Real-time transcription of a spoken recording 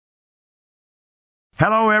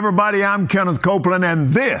Hello, everybody. I'm Kenneth Copeland, and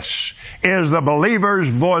this is the Believer's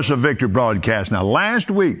Voice of Victory broadcast. Now, last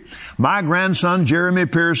week, my grandson, Jeremy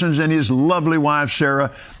Pearsons, and his lovely wife,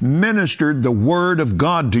 Sarah, ministered the Word of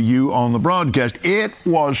God to you on the broadcast. It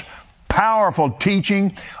was powerful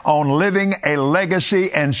teaching on living a legacy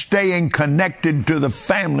and staying connected to the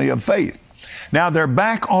family of faith. Now, they're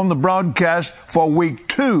back on the broadcast for week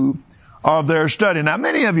 2 of their study. Now,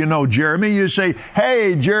 many of you know Jeremy. You say,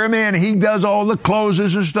 hey, Jeremy, and he does all the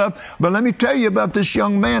closes and stuff. But let me tell you about this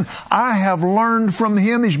young man. I have learned from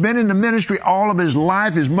him. He's been in the ministry all of his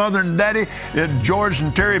life. His mother and daddy, George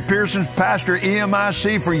and Terry Pearsons, pastor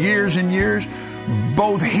EMIC for years and years.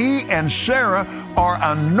 Both he and Sarah are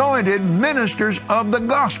anointed ministers of the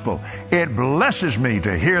gospel. It blesses me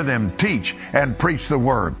to hear them teach and preach the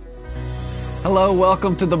Word. Hello,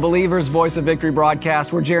 welcome to the Believer's Voice of Victory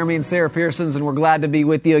broadcast. We're Jeremy and Sarah Pearsons, and we're glad to be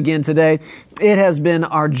with you again today. It has been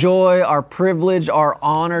our joy, our privilege, our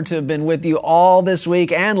honor to have been with you all this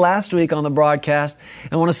week and last week on the broadcast.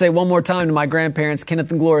 And I want to say one more time to my grandparents,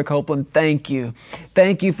 Kenneth and Gloria Copeland, thank you.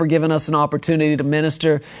 Thank you for giving us an opportunity to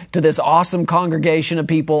minister to this awesome congregation of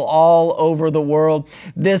people all over the world.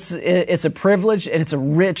 It's a privilege and it's a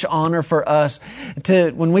rich honor for us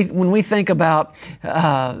to, when we think about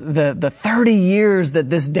the 30 years that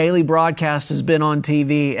this daily broadcast has been on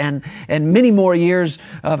TV and many more years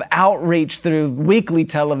of outreach through weekly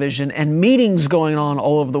television and meetings going on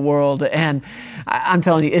all over the world. And I'm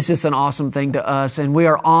telling you, it's just an awesome thing to us. And we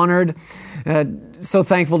are honored, so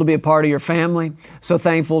thankful to be a part of your family, so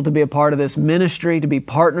thankful to be a part of this ministry, to be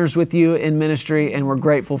partners with you in ministry, and we're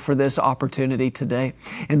grateful for this opportunity today.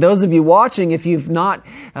 And those of you watching, if you've not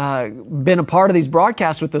been a part of these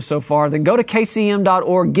broadcasts with us so far, then go to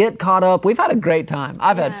kcm.org, get caught up. We've had a great time.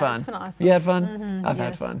 I've had fun. It's been awesome. You had fun? Mm-hmm. I've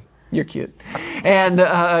had fun. You're cute.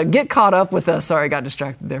 And get caught up with us. Sorry, I got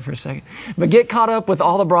distracted there for a second. But get caught up with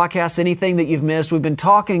all the broadcasts, anything that you've missed. We've been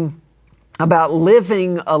talking about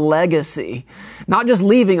living a legacy. Not just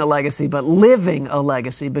leaving a legacy, but living a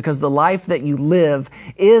legacy, because the life that you live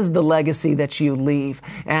is the legacy that you leave.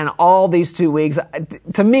 And all these 2 weeks,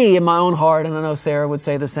 to me, in my own heart, and I know Sarah would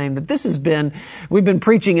say the same, that we've been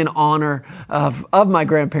preaching in honor of my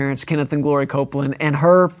grandparents, Kenneth and Gloria Copeland, and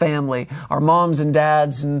her family, our moms and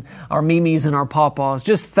dads, and our Mimis and our Pawpaws.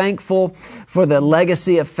 Just thankful for the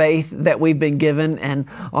legacy of faith that we've been given. And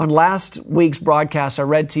on last week's broadcast, I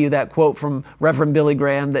read to you that quote from Reverend Billy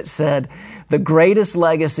Graham that said, the greatest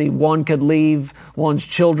legacy one could leave one's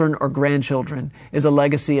children or grandchildren is a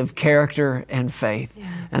legacy of character and faith. Yeah.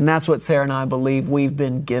 And that's what Sarah and I believe we've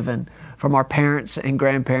been given from our parents and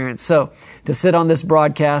grandparents. So to sit on this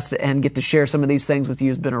broadcast and get to share some of these things with you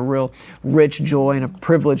has been a real rich joy and a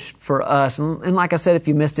privilege for us. And like I said, if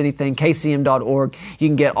you missed anything, kcm.org, you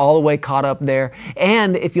can get all the way caught up there.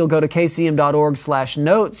 And if you'll go to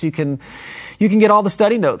kcm.org/notes, you can get all the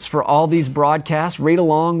study notes for all these broadcasts, read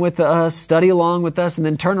along with us, study along with us, and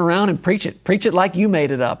then turn around and preach it. Preach it like you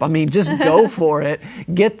made it up. I mean, just go for it.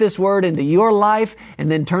 Get this word into your life,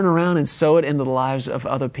 and then turn around and sow it into the lives of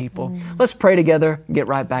other people. Let's pray together and get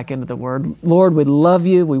right back into the Word. Lord, we love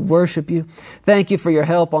you. We worship you. Thank you for your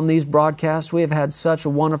help on these broadcasts. We have had such a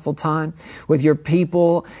wonderful time with your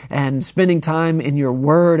people and spending time in your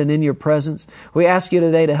Word and in your presence. We ask you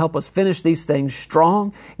today to help us finish these things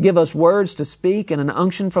strong. Give us words to speak and an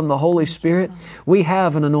unction from the Holy Spirit. We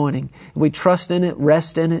have an anointing. We trust in it,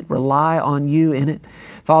 rest in it, rely on you in it.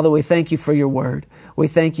 Father, we thank you for your Word. We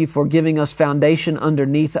thank you for giving us foundation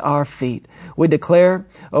underneath our feet. We declare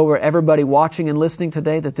over everybody watching and listening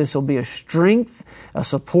today that this will be a strength, a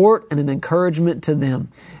support, and an encouragement to them.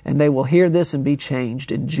 And they will hear this and be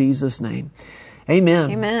changed in Jesus' name.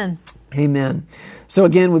 Amen. Amen. Amen. So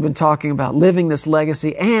again, we've been talking about living this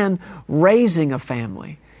legacy and raising a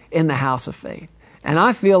family in the house of faith. And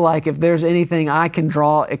I feel like if there's anything I can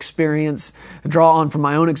draw on from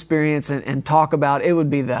my own experience and talk about, it would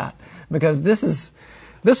be that. Because this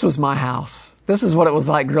was my house. This is what it was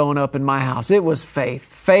like growing up in my house. It was faith.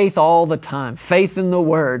 Faith all the time. Faith in the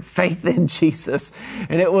Word. Faith in Jesus.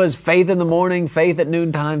 And it was faith in the morning, faith at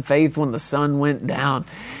noontime, faith when the sun went down.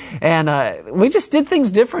 And we just did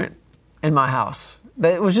things different in my house.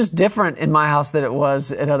 It was just different in my house than it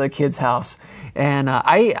was at other kids' house. And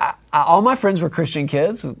all my friends were Christian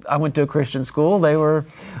kids. I went to a Christian school. They were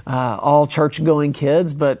all church-going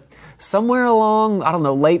kids, but somewhere along, I don't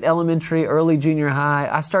know, late elementary, early junior high,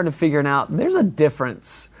 I started figuring out there's a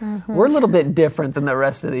difference. We're a little bit different than the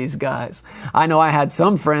rest of these guys. I know I had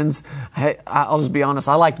some friends, I'll just be honest,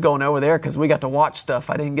 I liked going over there because we got to watch stuff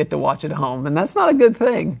I didn't get to watch at home. And that's not a good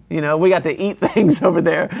thing. You know, we got to eat things over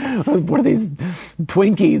there. What are these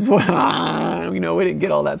Twinkies? You know, we didn't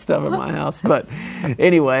get all that stuff at my house. But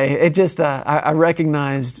anyway, it just, I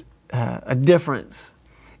recognized a difference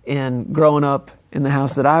in growing up in the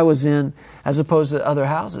house that I was in as opposed to other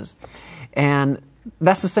houses. And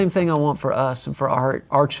that's the same thing I want for us and for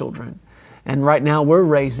our children. And right now we're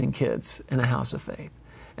raising kids in a house of faith.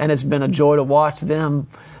 And it's been a joy to watch them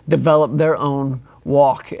develop their own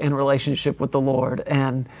walk and relationship with the Lord.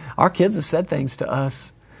 And our kids have said things to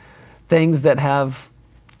us, things that have,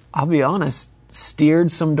 I'll be honest,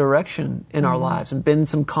 steered some direction in our lives and been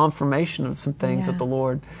some confirmation of some things that the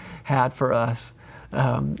Lord had for us.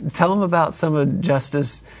 Tell them about some of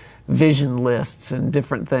Justice's vision lists and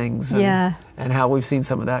different things and how we've seen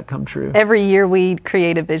some of that come true. Every year we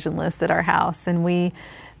create a vision list at our house, and we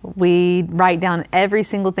write down every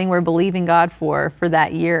single thing we're believing God for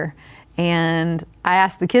that year. And I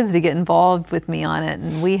asked the kids to get involved with me on it,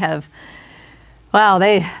 and we have, wow,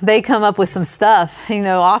 they come up with some stuff. You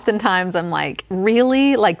know, oftentimes I'm like,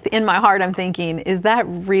 really? Like in my heart I'm thinking, is that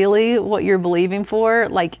really what you're believing for?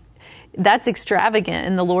 Like, that's extravagant.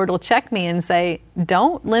 And the Lord will check me and say,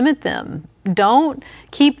 don't limit them. Don't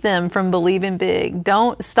keep them from believing big.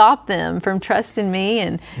 Don't stop them from trusting me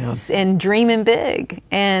and dreaming big.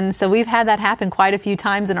 And so we've had that happen quite a few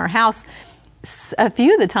times in our house. A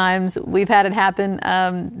few of the times we've had it happen,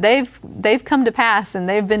 they've come to pass, and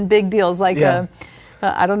they've been big deals. Like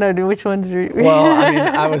I don't know which ones. Well, I mean,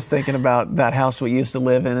 I was thinking about that house we used to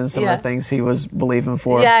live in and some of the things he was believing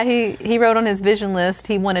for. Yeah, he wrote on his vision list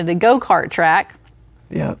he wanted a go-kart track.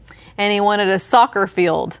 Yeah. And he wanted a soccer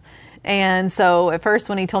field. And so at first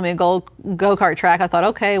when he told me a go-kart track, I thought,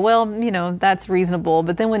 okay, well, you know, that's reasonable.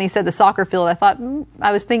 But then when he said the soccer field,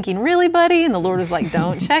 I was thinking, really, buddy? And the Lord was like,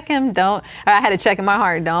 don't check him. I had to check in my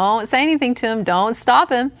heart. Don't say anything to him. Don't stop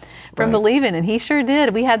him from believing. And he sure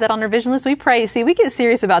did. We had that on our vision list. We pray. See, we get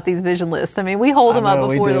serious about these vision lists. I mean, we hold them up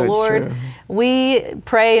before the Lord. True. We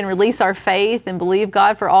pray and release our faith and believe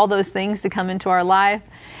God for all those things to come into our life.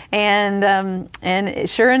 And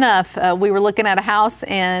sure enough, we were looking at a house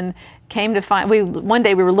and came to find, one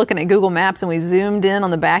day we were looking at Google Maps and we zoomed in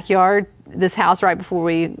on the backyard, this house right before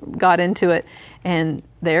we got into it. And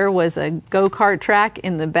there was a go-kart track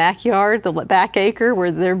in the backyard, the back acre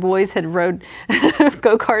where their boys had rode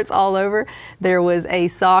go-karts all over. There was a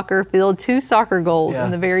soccer field, 2 soccer goals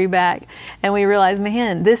in the very back. And we realized,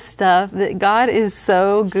 man, this stuff, that God is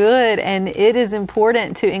so good, and it is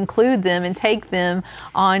important to include them and take them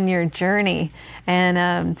on your journey.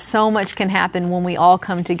 And so much can happen when we all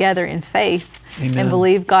come together in faith. Amen. And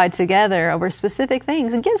believe God together over specific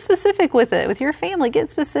things, and get specific with it, with your family. Get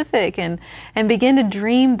specific and begin to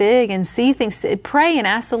dream big and see things. Pray and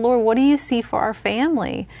ask the Lord, what do you see for our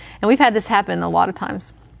family? And we've had this happen a lot of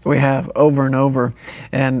times. We have, over and over.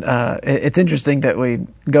 And it's interesting that we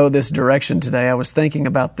go this direction today. I was thinking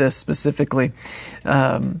about this specifically.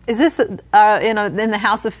 Is this in the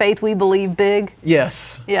house of faith we believe big?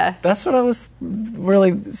 Yes. Yeah. That's what I was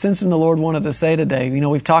really sensing the Lord wanted to say today. You know,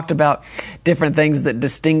 we've talked about different things that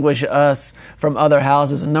distinguish us from other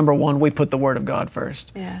houses. And number one, we put the Word of God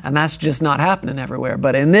first. Yeah. And that's just not happening everywhere.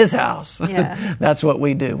 But in this house, that's what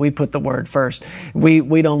we do. We put the Word first.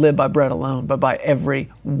 We don't live by bread alone, but by every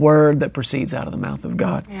word that proceeds out of the mouth of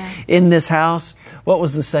God. Yeah. In this house, what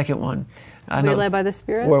was the second one? We're led by the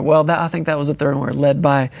Spirit? I think that was the third one. We're led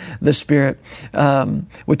by the Spirit.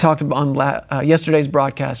 We talked about on yesterday's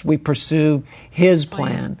broadcast, we pursue His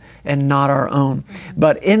plan and not our own.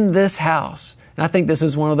 But in this house, and I think this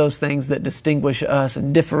is one of those things that distinguish us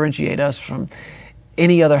and differentiate us from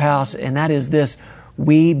any other house, and that is this: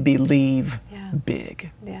 we believe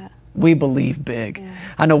big. Yeah. We believe big. Yeah.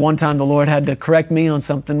 I know one time the Lord had to correct me on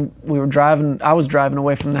something. I was driving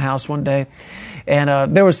away from the house one day,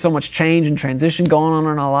 and there was so much change and transition going on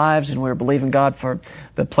in our lives, and we were believing God for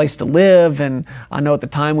the place to live. And I know at the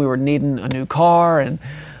time we were needing a new car, and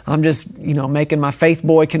I'm just, making my faith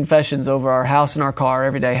boy confessions over our house and our car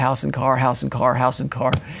every day: house and car, house and car, house and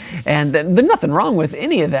car. And there's nothing wrong with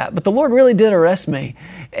any of that, but the Lord really did arrest me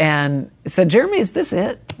and said, "Jeremy, is this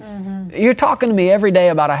it? Mm-hmm. You're talking to me every day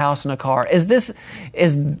about a house and a car. Is this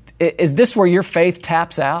where your faith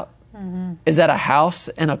taps out? Mm-hmm. Is that a house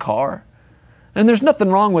and a car?" And there's nothing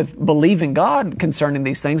wrong with believing God concerning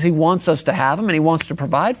these things. He wants us to have them, and He wants to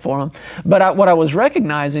provide for them. But what I was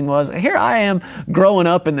recognizing was, here I am growing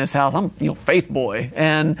up in this house. I'm faith boy,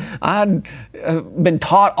 and I'd been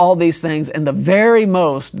taught all these things, and the very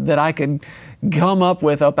most that I could come up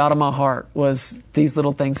with up out of my heart was these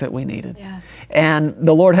little things that we needed. Yeah. And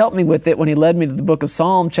the Lord helped me with it when He led me to the book of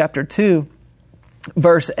Psalm, chapter 2,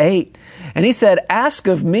 verse 8. And He said, ask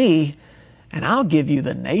of me, and I'll give you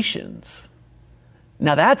the nations.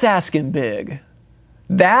 Now that's asking big.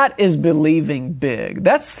 That is believing big.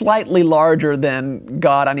 That's slightly larger than,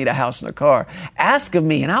 God, I need a house and a car. Ask of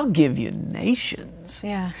me and I'll give you nations.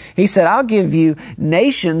 Yeah. He said, I'll give you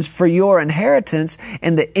nations for your inheritance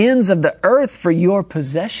and the ends of the earth for your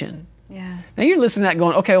possession. Yeah. Now you're listening to that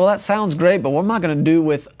going, okay, well that sounds great, but what am I going to do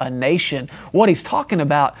with a nation? What He's talking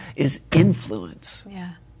about is influence.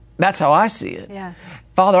 Yeah. That's how I see it. Yeah.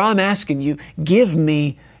 Father, I'm asking you, give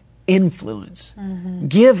me influence.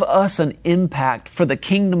 Give us an impact for the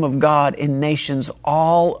kingdom of God in nations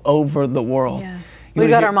all over the world. Yeah. We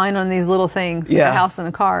got our mind on these little things, like a house and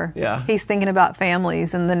a car. Yeah. He's thinking about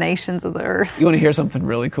families and the nations of the earth. You want to hear something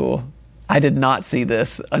really cool? I did not see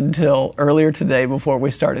this until earlier today before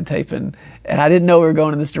we started taping. And I didn't know we were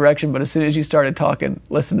going in this direction, but as soon as you started talking,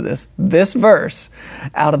 listen to this. This verse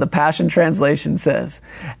out of the Passion Translation says,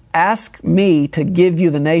 ask me to give you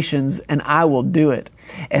the nations and I will do it,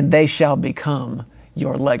 and they shall become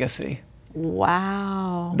your legacy.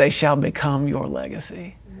 Wow. They shall become your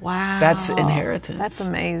legacy. Wow. That's inheritance. That's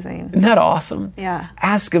amazing. Isn't that awesome? Yeah.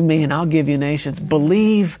 Ask of me and I'll give you nations.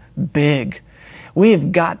 Believe big. We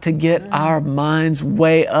have got to get our minds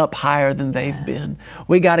way up higher than they've been.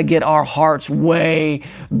 We got to get our hearts way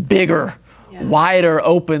bigger, wider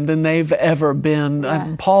open than they've ever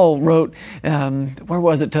been. Paul wrote, where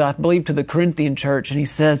was it? I believe to the Corinthian church, and he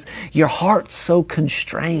says, your heart's so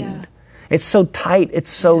constrained. It's so tight. It's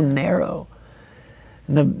so narrow.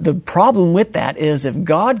 And the problem with that is if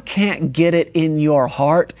God can't get it in your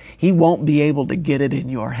heart, He won't be able to get it in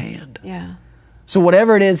your hand. Yeah. So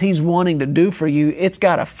whatever it is He's wanting to do for you, it's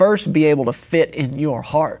got to first be able to fit in your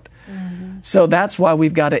heart. So that's why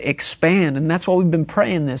we've got to expand, and that's why we've been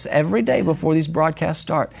praying this every day before these broadcasts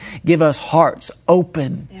start. Give us hearts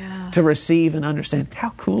open to receive and understand. How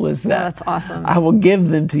cool is that? Yeah, that's awesome. I will give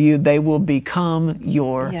them to you. They will become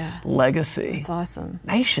your legacy. That's awesome.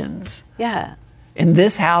 Nations. Yeah. In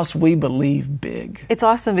this house, we believe big. It's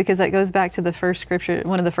awesome because that goes back to the first scripture,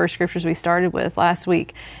 one of the first scriptures we started with last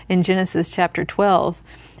week in Genesis chapter 12,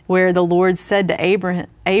 where the Lord said to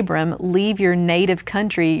Abram, leave your native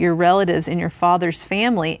country, your relatives, and your father's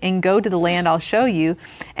family, and go to the land I'll show you,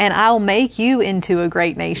 and I'll make you into a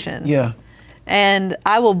great nation. Yeah. And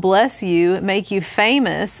I will bless you, make you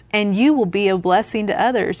famous, and you will be a blessing to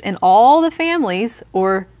others. And all the families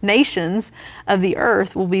or nations of the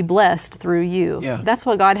earth will be blessed through you. Yeah. That's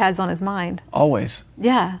what God has on His mind. Always.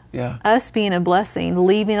 Yeah. Yeah. Us being a blessing,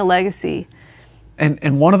 leaving a legacy.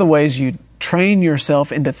 And one of the ways you train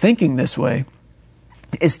yourself into thinking this way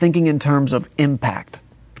is thinking in terms of impact.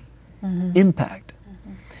 Impact.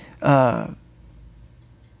 When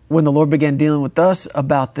the Lord began dealing with us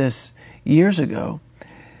about this years ago,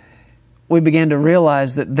 we began to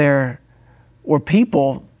realize that there were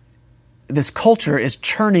people, this culture is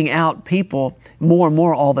churning out people more and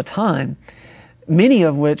more all the time, many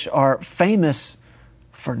of which are famous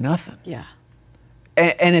for nothing. Yeah.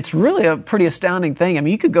 And it's really a pretty astounding thing. I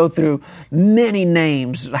mean, you could go through many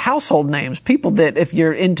names, household names, people that if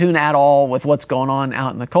you're in tune at all with what's going on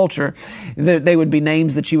out in the culture, they would be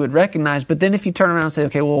names that you would recognize. But then if you turn around and say,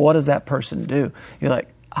 okay, well, what does that person do? You're like,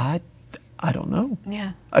 I don't know.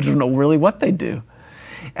 Yeah. I don't know really what they do.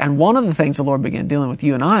 And one of the things the Lord began dealing with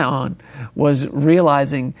you and I on was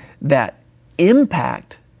realizing that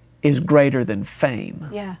impact is greater than fame.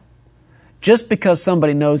 Yeah. Just because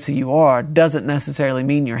somebody knows who you are doesn't necessarily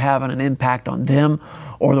mean you're having an impact on them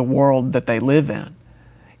or the world that they live in.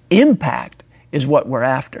 Impact is what we're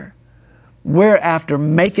after. We're after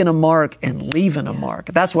making a mark and leaving a mark.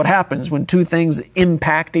 That's what happens when two things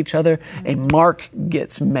impact each other. A mark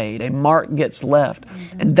gets made, a mark gets left.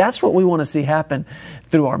 And that's what we want to see happen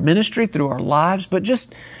through our ministry, through our lives, but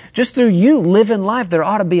just through you living life. There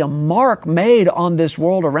ought to be a mark made on this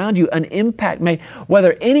world around you, an impact made.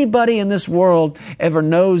 Whether anybody in this world ever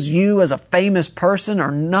knows you as a famous person or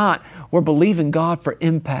not, we're believing God for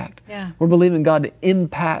impact. Yeah. We're believing God to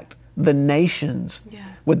impact the nations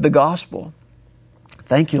with the gospel.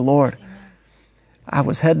 Thank you, Lord. Amen. I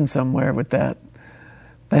was heading somewhere with that.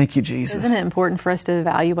 Thank you, Jesus. Isn't it important for us to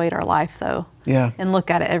evaluate our life, though? Yeah. And look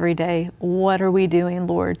at it every day. What are we doing,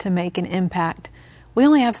 Lord, to make an impact? We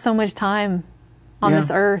only have so much time on this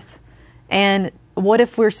earth. And what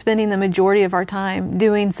if we're spending the majority of our time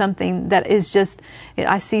doing something that is just,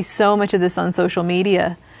 I see so much of this on social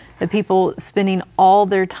media, the people spending all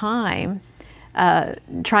their time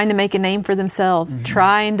trying to make a name for themselves,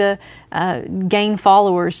 trying to gain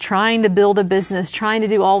followers, trying to build a business, trying to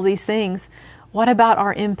do all these things. What about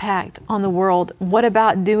our impact on the world? What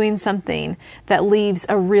about doing something that leaves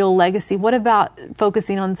a real legacy? What about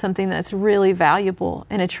focusing on something that's really valuable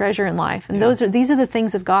and a treasure in life? And these are the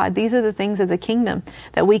things of God. These are the things of the kingdom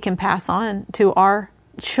that we can pass on to our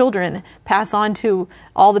children, pass on to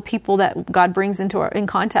all the people that God brings in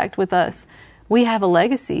contact with us. We have a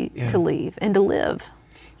legacy to leave and to live.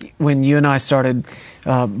 When you and I started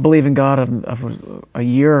believing God a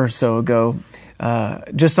year or so ago,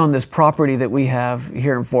 just on this property that we have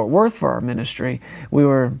here in Fort Worth for our ministry,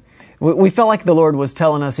 we felt like the Lord was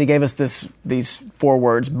telling us, He gave us these 4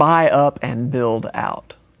 words: buy up and build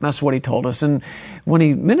out. That's what He told us. And when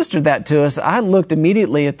He ministered that to us, I looked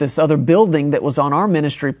immediately at this other building that was on our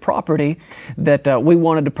ministry property that we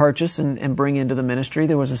wanted to purchase and bring into the ministry.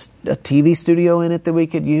 There was a TV studio in it that we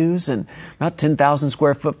could use, and about 10,000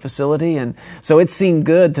 square foot facility. And so it seemed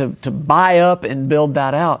good to buy up and build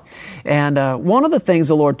that out. And one of the things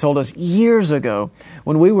the Lord told us years ago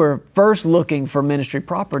when we were first looking for ministry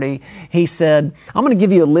property, He said, I'm going to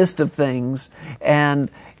give you a list of things, and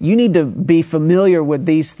you need to be familiar with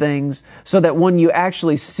these things so that when you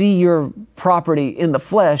actually see your property in the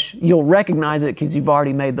flesh, you'll recognize it because you've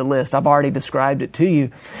already made the list. I've already described it to you.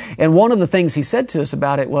 And one of the things He said to us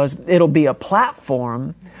about it was, it'll be a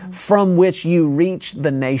platform from which you reach the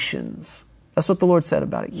nations. That's what the Lord said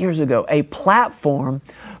about it years ago. A platform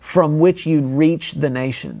from which you'd reach the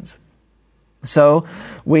nations. So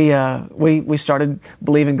we started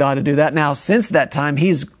believing God to do that. Now, since that time,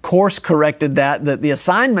 He's course corrected that the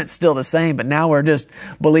assignment's still the same, but now we're just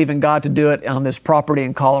believing God to do it on this property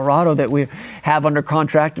in Colorado that we have under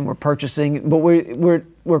contract and we're purchasing. But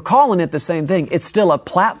we're calling it the same thing. It's still a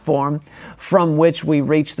platform from which we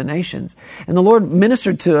reach the nations. And the Lord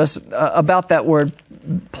ministered to us about that word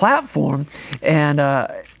platform, and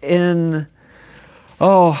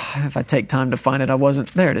if I take time to find it,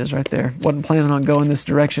 there it is right there. Wasn't planning on going this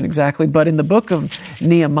direction exactly. But in the book of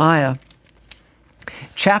Nehemiah,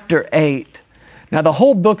 chapter 8, now the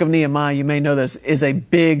whole book of Nehemiah, you may know this, is a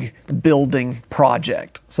big building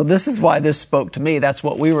project. So this is why this spoke to me. That's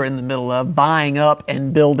what we were in the middle of, buying up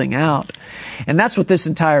and building out. And that's what this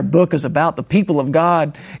entire book is about. The people of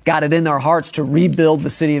God got it in their hearts to rebuild the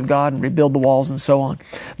city of God and rebuild the walls and so on.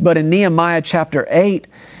 But in Nehemiah chapter 8,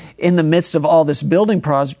 in the midst of all this building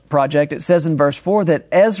project, it says in verse 4 that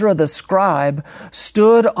Ezra the scribe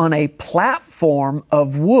stood on a platform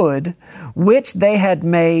of wood which they had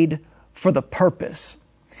made for the purpose.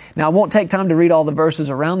 Now, I won't take time to read all the verses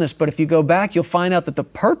around this, but if you go back, you'll find out that the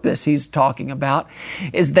purpose he's talking about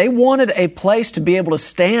is they wanted a place to be able to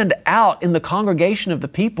stand out in the congregation of the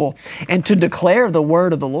people and to declare the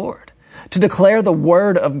word of the Lord, to declare the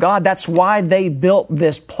word of God. That's why they built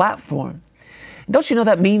this platform. Don't you know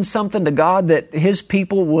that means something to God that His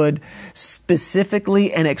people would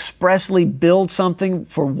specifically and expressly build something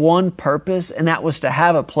for one purpose, and that was to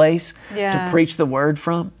have a place to preach the word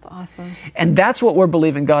from? Awesome. And that's what we're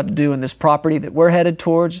believing God to do in this property that we're headed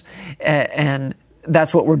towards, and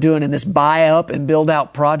that's what we're doing in this buy up and build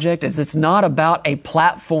out project. Is it's not about a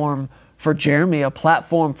platform for Jeremy, a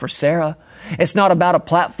platform for Sarah. It's not about a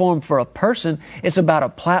platform for a person. It's about a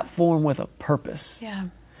platform with a purpose. Yeah.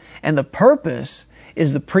 And the purpose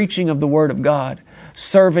is the preaching of the Word of God,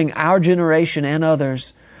 serving our generation and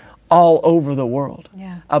others all over the world.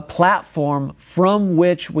 Yeah. A platform from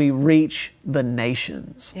which we reach the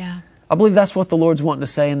nations. Yeah. I believe that's what the Lord's wanting to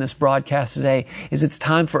say in this broadcast today, is it's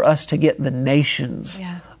time for us to get the nations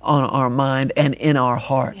on our mind and in our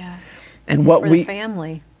heart. Yeah. And what the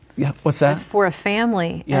family. Yeah, what's that? For a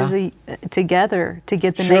family together to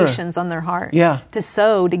get the nations on their heart. Yeah. To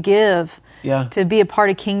sow, to give. Yeah. To be a part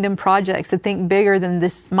of kingdom projects, to think bigger than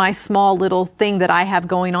this, my small little thing that I have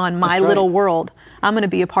going on, my little world. I'm going to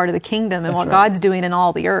be a part of the kingdom and what God's doing in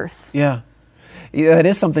all the earth. Yeah. It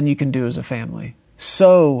is something you can do as a family.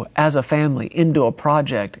 Sow as a family into a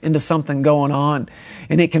project, into something going on.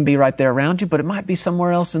 And it can be right there around you, but it might be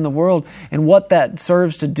somewhere else in the world. And what that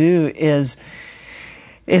serves to do is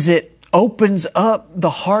it opens up the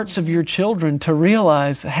hearts of your children to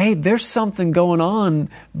realize, hey, there's something going on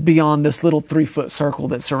beyond this little 3-foot circle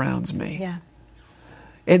that surrounds me. Yeah.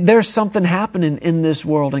 There's something happening in this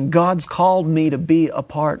world, and God's called me to be a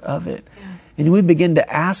part of it. Yeah. And we begin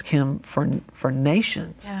to ask Him for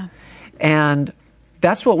nations. Yeah. And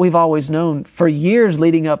that's what we've always known for years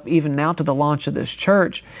leading up even now to the launch of this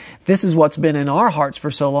church. This is what's been in our hearts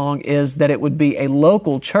for so long, is that it would be a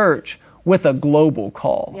local church with a global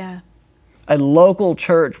call. Yeah. A local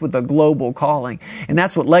church with a global calling. And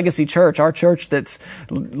that's what Legacy Church, our church that's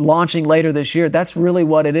launching later this year, that's really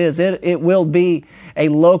what it is. It will be a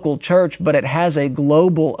local church, but it has a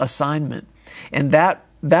global assignment. And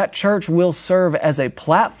that church will serve as a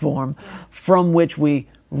platform from which we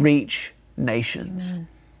reach nations. Amen.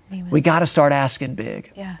 Amen. We got to start asking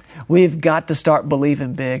big. Yeah. We've got to start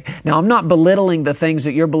believing big. Now, I'm not belittling the things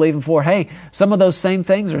that you're believing for. Hey, some of those same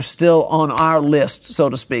things are still on our list, so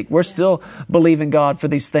to speak. We're still believing God for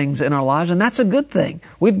these things in our lives, and that's a good thing.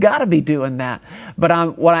 We've got to be doing that.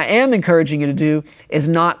 But what I am encouraging you to do is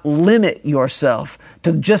not limit yourself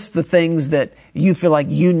to just the things that you feel like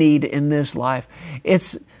you need in this life.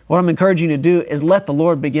 What I'm encouraging you to do is let the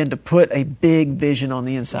Lord begin to put a big vision on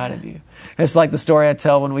the inside of you. It's like the story I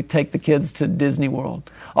tell when we take the kids to Disney World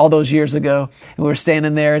all those years ago. And we were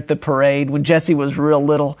standing there at the parade when Jesse was real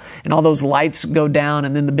little, and all those lights go down,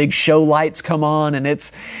 and then the big show lights come on, and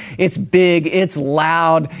it's big, it's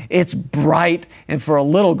loud, it's bright. And for a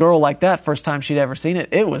little girl like that, first time she'd ever seen it,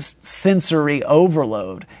 it was sensory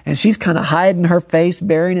overload. And she's kind of hiding her face,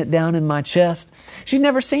 burying it down in my chest. She's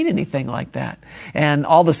never seen anything like that. And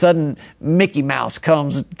all of a sudden, Mickey Mouse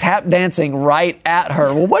comes tap dancing right at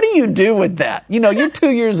her. Well, what do you do with that? You're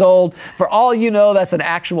 2 years old. For all you know, that's an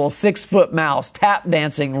actual 6-foot mouse tap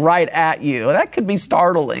dancing right at you. That could be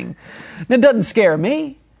startling. And it doesn't scare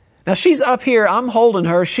me. Now, she's up here. I'm holding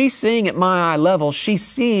her. She's seeing at my eye level. She's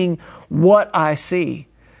seeing what I see.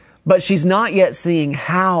 But she's not yet seeing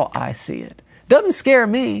how I see it. Doesn't scare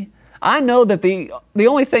me. I know that the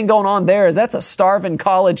only thing going on there is that's a starving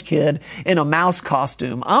college kid in a mouse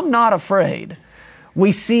costume. I'm not afraid.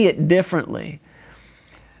 We see it differently.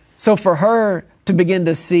 So for her to begin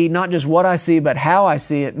to see not just what I see, but how I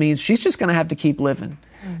see it means she's just going to have to keep living,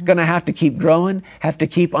 going to have to keep growing, have to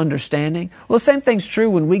keep understanding. Well, the same thing's true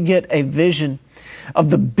when we get a vision of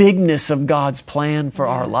the bigness of God's plan for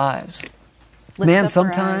our lives. Man,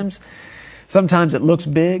 sometimes it looks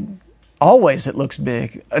big. Always it looks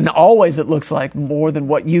big, and always it looks like more than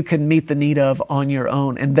what you can meet the need of on your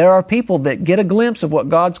own. And there are people that get a glimpse of what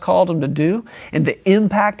God's called them to do and the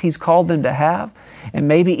impact He's called them to have, and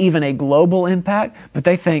maybe even a global impact, but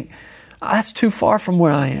they think, that's too far from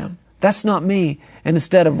where I am. That's not me. And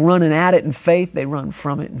instead of running at it in faith, they run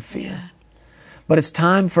from it in fear. Yeah. But it's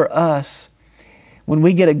time for us, when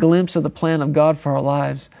we get a glimpse of the plan of God for our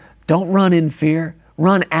lives, don't run in fear,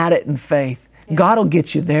 run at it in faith. God will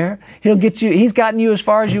get you there. He'll get you. He's gotten you as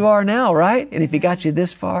far as you are now, right? And if He got you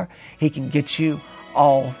this far, He can get you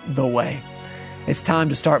all the way. It's time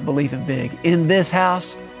to start believing big. In this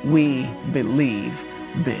house, we believe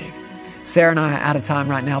big. Sarah and I are out of time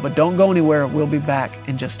right now, but don't go anywhere. We'll be back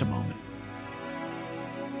in just a moment.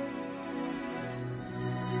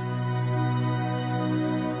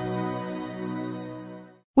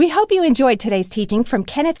 We hope you enjoyed today's teaching from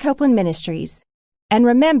Kenneth Copeland Ministries. And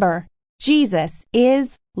remember, Jesus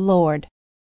is Lord.